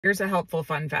Here's a helpful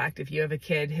fun fact. If you have a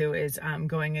kid who is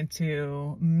going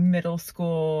into middle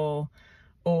school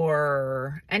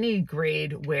or any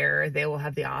grade where they will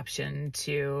have the option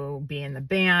to be in the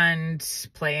band,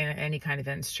 play any kind of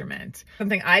instrument.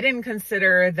 Something I didn't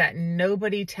consider that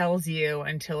nobody tells you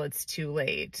until it's too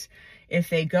late.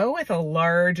 If they go with a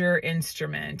larger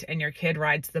instrument and your kid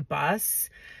rides the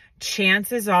bus,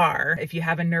 chances are, if you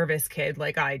have a nervous kid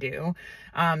like I do,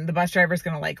 the bus driver is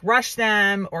going to like rush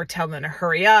them or tell them to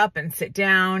hurry up and sit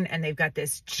down. And they've got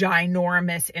this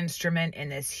ginormous instrument in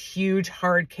this huge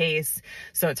hard case.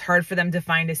 So it's hard for them to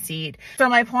find a seat. So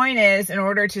my point is, in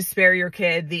order to spare your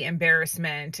kid the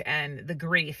embarrassment and the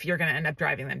grief, you're going to end up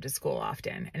driving them to school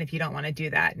often. And if you don't want to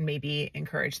do that, maybe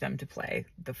encourage them to play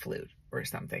the flute or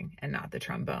something and not the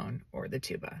trombone or the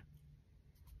tuba.